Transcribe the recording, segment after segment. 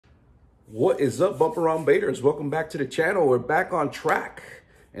What is up, Bump Around Baiters? Welcome back to the channel. We're back on track.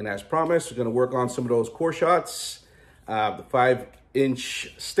 And as promised, we're going to work on some of those core shots. The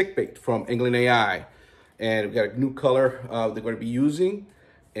 5-inch stick bait from England AI. And we've got a new color they're going to be using.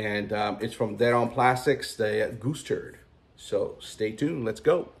 And it's from Dead On Plastics, the Goose Turd. So stay tuned. Let's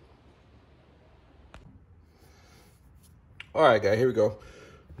go. All right, guys, here we go.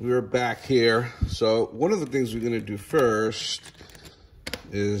 We're back here. So one of the things we're going to do first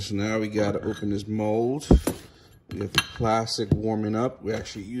is now we got to open this mold. We have the plastic warming up. We're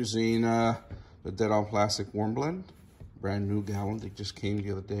actually using the Dead On Plastic Warm Blend. Brand new gallon. They just came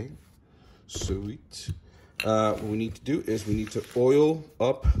the other day. Sweet. What we need to do is we need to oil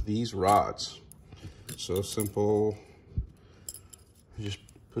up these rods. So simple. Just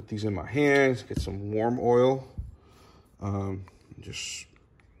put these in my hands, get some warm oil. Just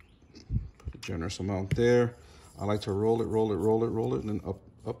put a generous amount there. I like to roll it, and then up,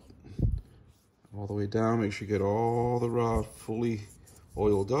 all the way down. Make sure you get all the rod fully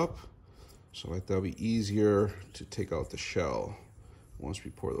oiled up. So like that'll be easier to take out the shell once we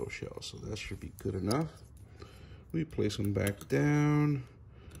pour those shells. So that should be good enough. We place them back down,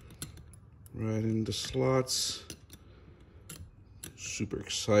 right in the slots. Super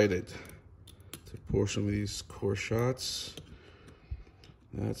excited to pour some of these core shots.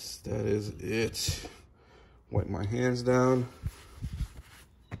 That is it. Wipe my hands down.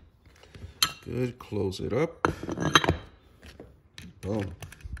 Good, close it up. Boom.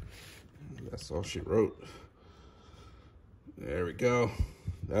 That's all she wrote. There we go.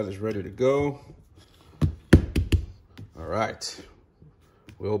 That is ready to go. All right,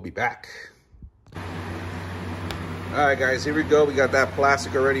 we'll be back. All right, guys, here we go. We got that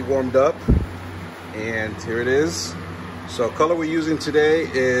plastic already warmed up. And here it is. So color we're using today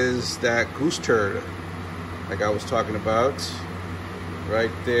is that Goose Turd, like I was talking about,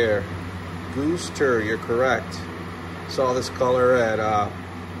 right there. Goose Turd, you're correct. Saw this color at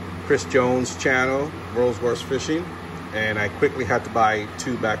Chris Jones' channel, World's Worst Fishing, and I quickly had to buy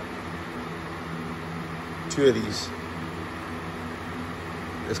two of these.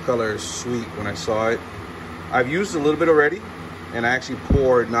 This color is sweet when I saw it. I've used a little bit already, and I actually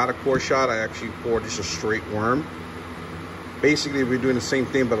poured, not a core shot, I actually poured just a straight worm. Basically, we're doing the same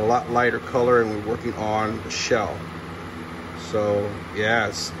thing, but a lot lighter color, and we're working on the shell. So, yeah,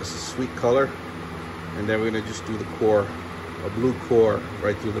 it's a sweet color. And then we're gonna just do the core, a blue core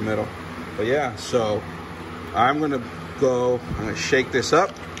right through the middle. But yeah, so I'm gonna shake this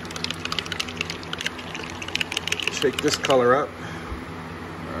up. Shake this color up.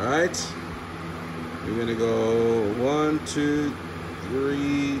 All right. We're gonna go 1, 2,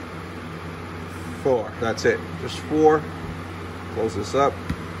 3, 4. That's it, just 4. Close this up,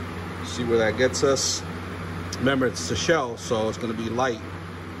 see where that gets us. Remember, it's the shell, so it's gonna be light.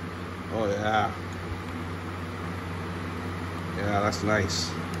 Oh yeah. Yeah, that's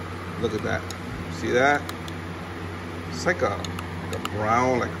nice. Look at that. See that? It's like a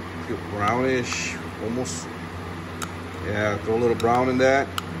brown, like brownish, almost. Yeah, throw a little brown in that.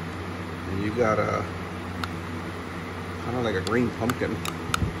 And you got a, kind of like a green pumpkin.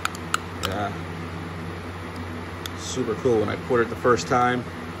 Yeah. Super cool when I poured it the first time.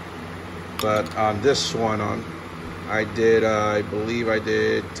 But on this one, I did, I believe I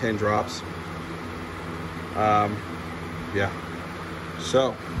did 10 drops. Yeah.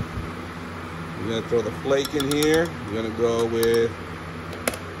 So, we're gonna throw the flake in here. We're gonna go with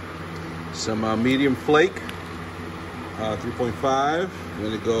some medium flake, 3.5. We're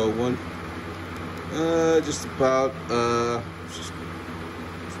gonna go one, just about, just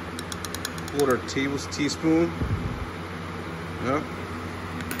quarter teaspoon. Yep.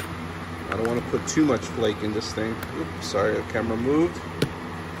 I don't want to put too much flake in this thing. Oops, sorry, the camera moved.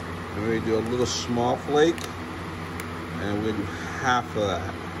 I'm going to do a little small flake, and we're going to do half of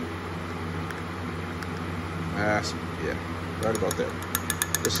that. Yeah, right about there.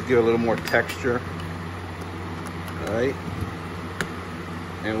 Just to give a little more texture. All right.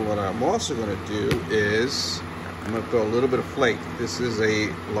 And what I'm also going to do is I'm going to throw a little bit of flake. This is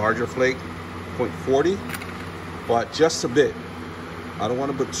a larger flake, 0.40, but just a bit. I don't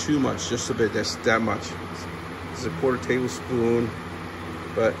want to put too much, just a bit. That's that much. This is a quarter tablespoon,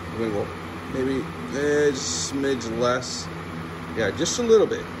 but we're gonna go maybe just a smidge less. Yeah, just a little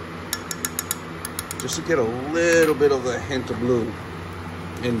bit, just to get a little bit of a hint of blue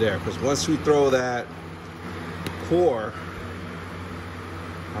in there. Because once we throw that core,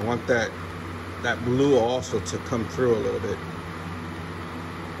 I want that blue also to come through a little bit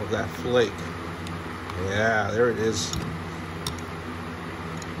of that flake. Yeah, there it is.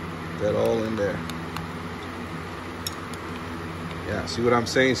 That all in there. Yeah, see what I'm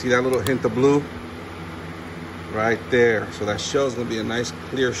saying? See that little hint of blue? Right there. So that shell is going to be a nice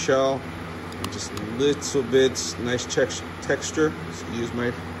clear shell. And just little bits, nice texture. Excuse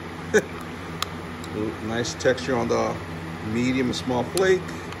my... nice texture on the medium and small flake.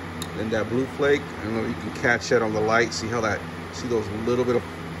 Then that blue flake. I don't know if you can catch that on the light. See how that... See those little bit of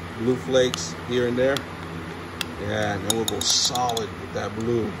blue flakes here and there? Yeah, and then we'll go solid with that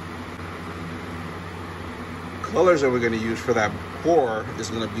blue. Colors that we're going to use for that core is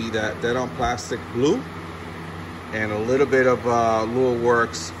going to be that Dead on Plastic blue and a little bit of Lure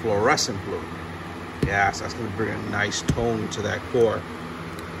Works fluorescent blue. Yeah, so that's going to bring a nice tone to that core.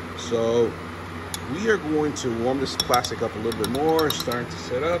 So we are going to warm this plastic up a little bit more. It's starting to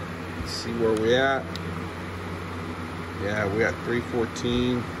set up. Let's see where we're at. Yeah, we're at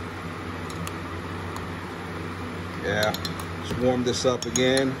 314. Yeah, let's warm this up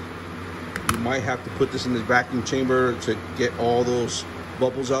again. You might have to put this in the vacuum chamber to get all those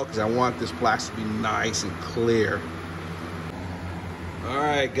bubbles out because I want this plastic to be nice and clear. All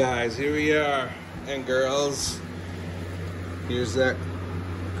right, guys, here we are, and girls. Here's that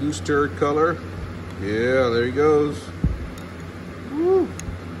goose turd color. Yeah, there he goes. Woo.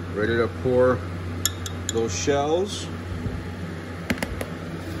 Ready to pour those shells.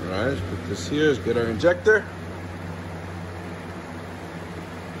 All right, let's put this here. Let's get our injector.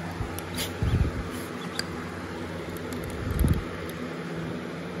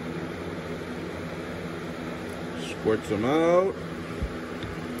 Squirt them out.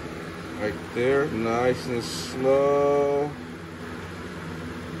 Right there, nice and slow.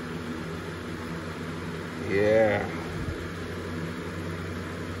 Yeah.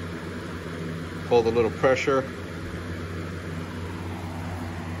 Hold a little pressure.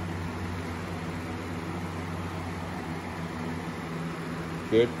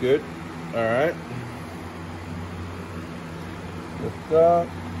 Good, good. All right. Lift up.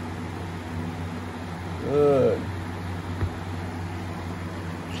 Good.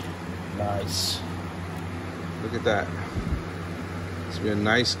 Nice. Look at that. It's be a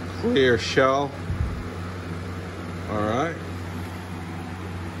nice clear shell. All right.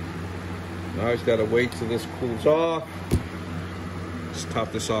 Now I just gotta wait till this cools off. Just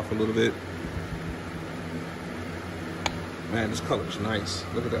top this off a little bit. Man, this color's nice.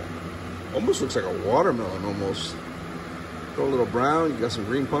 Look at that. Almost looks like a watermelon almost. Go a little brown, you got some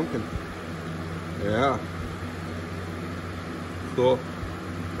green pumpkin. Yeah. Cool.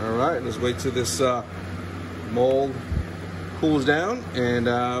 All right, let's wait till this mold cools down and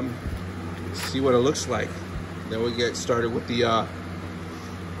see what it looks like. Then we get started with the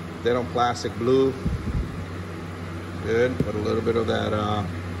Dead on Plastic blue. Good, with a little bit of that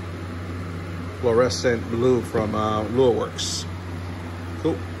fluorescent blue from Lure Works.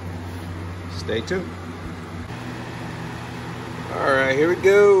 Cool. Stay tuned. All right, here we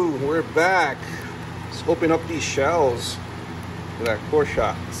go. We're back. Let's open up these shells with our core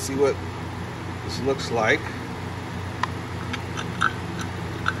shot. See what this looks like.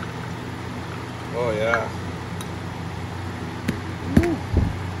 Oh yeah. Woo.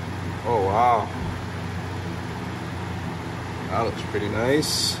 Oh wow. That looks pretty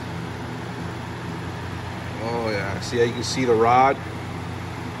nice. Oh yeah. See how you can see the rod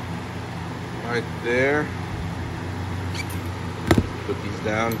right there. Put these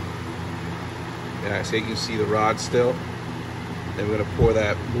down. Yeah, so you can see the rod still. Then we're gonna pour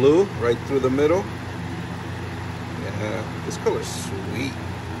that blue right through the middle. Yeah, this color's sweet.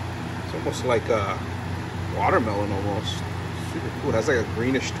 It's almost like a watermelon almost. Super cool. It has like a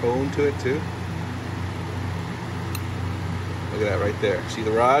greenish tone to it too. Look at that right there. See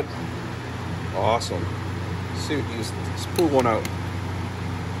the rod? Awesome. Let's see what you just pull one out.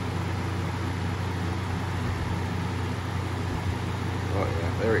 Oh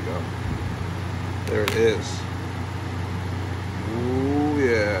yeah, there we go. There it is. Ooh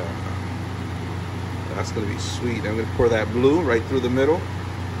yeah. That's gonna be sweet. I'm gonna pour that blue right through the middle.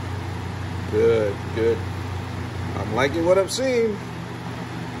 Good, good. I'm liking what I'm seeing.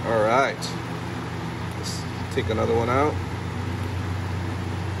 All right. Let's take another one out.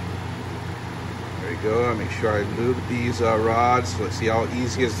 There you go. I'll make sure I lube these rods. Let's see how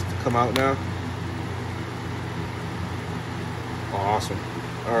easy it is to come out now. Awesome.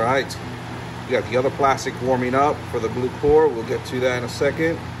 All right. We got the other plastic warming up for the blue core. We'll get to that in a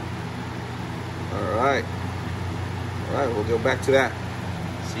second. All right. All right, we'll go back to that.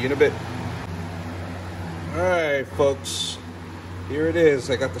 See you in a bit. All right, folks. Here it is.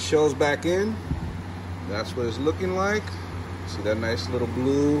 I got the shells back in. That's what it's looking like. See that nice little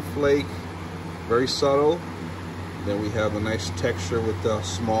blue flake? Very subtle. Then we have a nice texture with the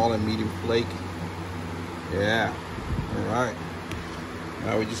small and medium flake. Yeah. All right.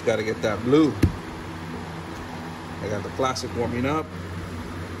 Now we just got to get that blue. I got the plastic warming up.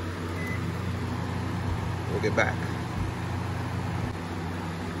 We'll get back.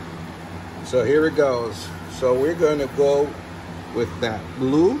 So here it goes. So we're going to go with that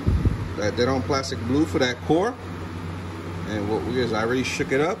blue, that dead on plastic blue for that core. And what we is, I already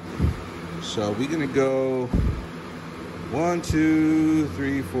shook it up. So we're going to go 1, 2,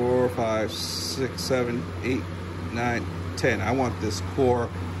 3, 4, 5, 6, 7, 8, 9, 10. I want this core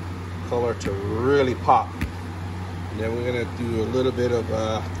color to really pop. And then we're going to do a little bit of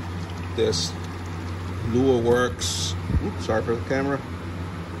this Lua Works. Oops, sorry for the camera.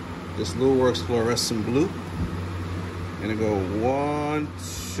 This Lua Works fluorescent blue. Gonna go 1,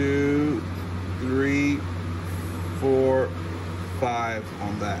 2, 3, 4, 5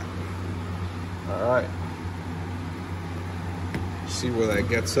 on that. All right. See where that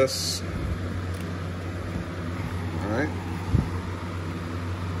gets us. All right.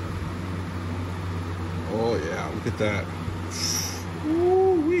 Oh yeah, look at that.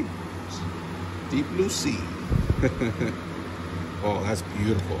 Woo-wee. Deep blue sea. Oh, that's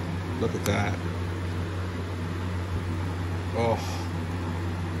beautiful. Look at that. Oh.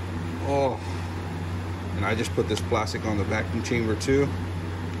 Oh. And I just put this plastic on the vacuum chamber too.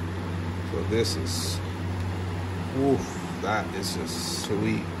 So this is, oof, that is just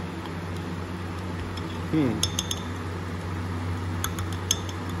sweet. I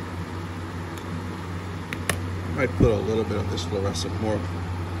might put a little bit of this fluorescent, more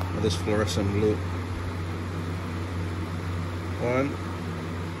of this fluorescent blue. 1,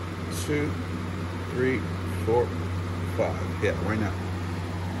 2, 3, 4, 5. Yeah, right now.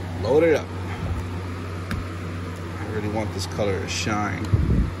 Load it up. I really want this color to shine.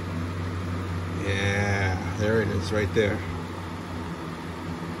 Yeah, there it is right there.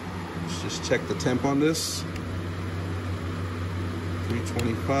 Let's just check the temp on this.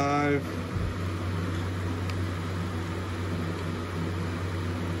 325.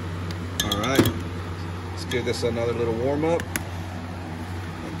 All right, let's give this another little warm up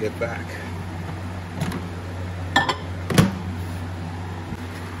and get back.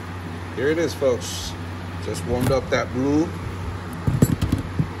 Here it is, folks. Just warmed up that blue.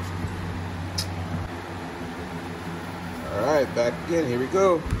 All right, back again. Here we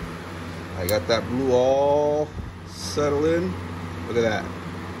go. I got that blue all settled in. Look at that.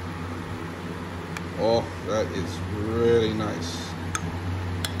 Oh, that is really nice.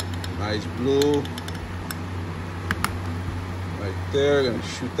 Nice blue. Right there. Gonna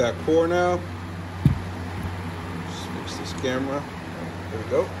shoot that core now. Just fix this camera. There we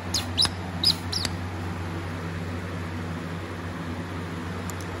go.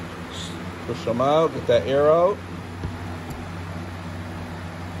 Push them out, get that air out.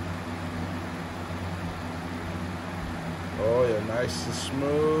 Oh yeah, nice and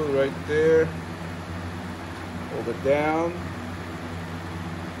smooth right there. Hold it down.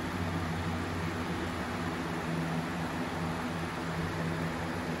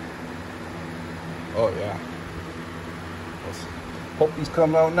 Oh yeah. Let's hope these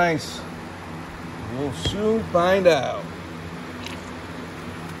come out nice. We'll soon find out.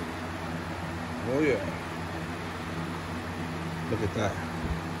 Oh yeah. Look at that.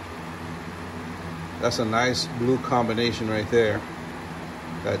 That's a nice blue combination right there.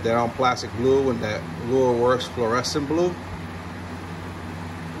 That dead on plastic blue and that Lua Works fluorescent blue.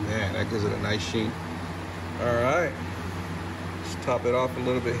 Man, that gives it a nice sheen. All right. Let's top it off a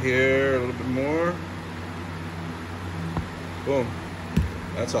little bit here, a little bit more. Boom.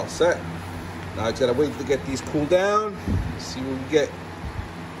 That's all set. Now I just gotta wait to get these cool down. See what we get.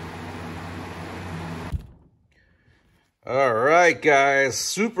 All right, guys,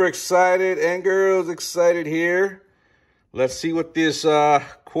 super excited and girls excited here. Let's see what this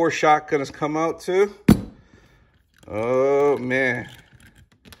core shotgun has come out to. Oh man,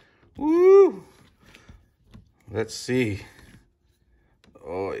 woo! Let's see.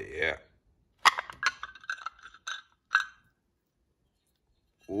 Oh yeah.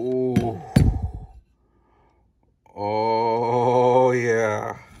 Ooh. Oh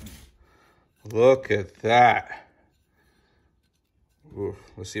yeah. Look at that. Ooh,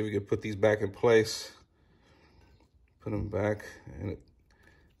 let's see if we can put these back in place. Put them back in it.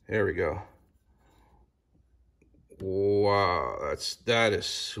 There we go. Wow, that is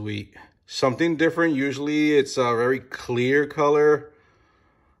sweet. Something different. Usually it's a very clear color.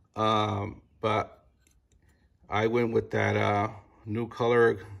 But I went with that new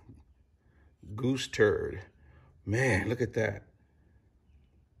color goose turd. Man, look at that.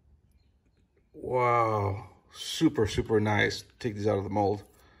 Wow. Super, super nice. Take these out of the mold.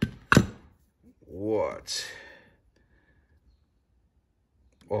 What?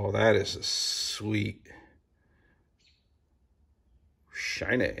 Oh, that is a sweet.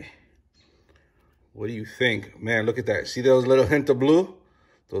 Shiny. What do you think? Man, look at that. See those little hint of blue?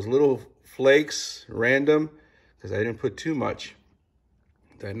 Those little flakes, random, because I didn't put too much.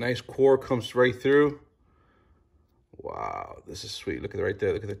 That nice core comes right through. Wow, this is sweet. Look at it right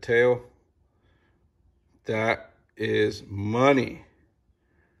there. Look at the tail. That is money.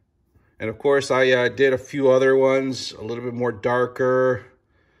 And of course, I did a few other ones, a little bit more darker,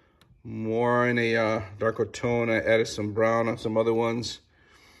 more in a darker tone. I added some brown on some other ones.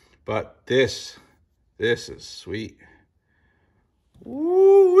 But this is sweet.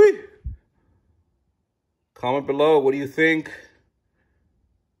 Woo-wee. Comment below, what do you think?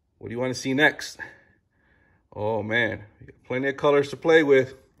 What do you want to see next? Oh man, plenty of colors to play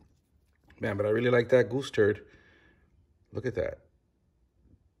with. Man, but I really like that goose turd. Look at that.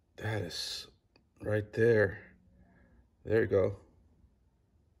 That is right there. There you go.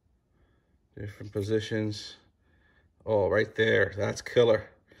 Different positions. Oh, right there. That's killer.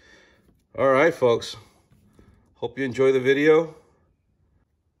 All right, folks. Hope you enjoy the video.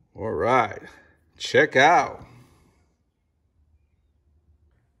 All right. Check out.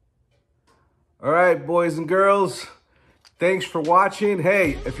 All right, boys and girls. Thanks for watching.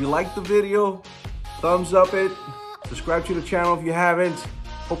 Hey, if you liked the video, thumbs up it. Subscribe to the channel if you haven't.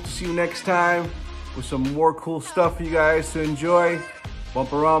 Hope to see you next time with some more cool stuff for you guys to enjoy.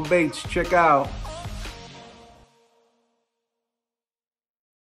 Bump Around Baits, check out.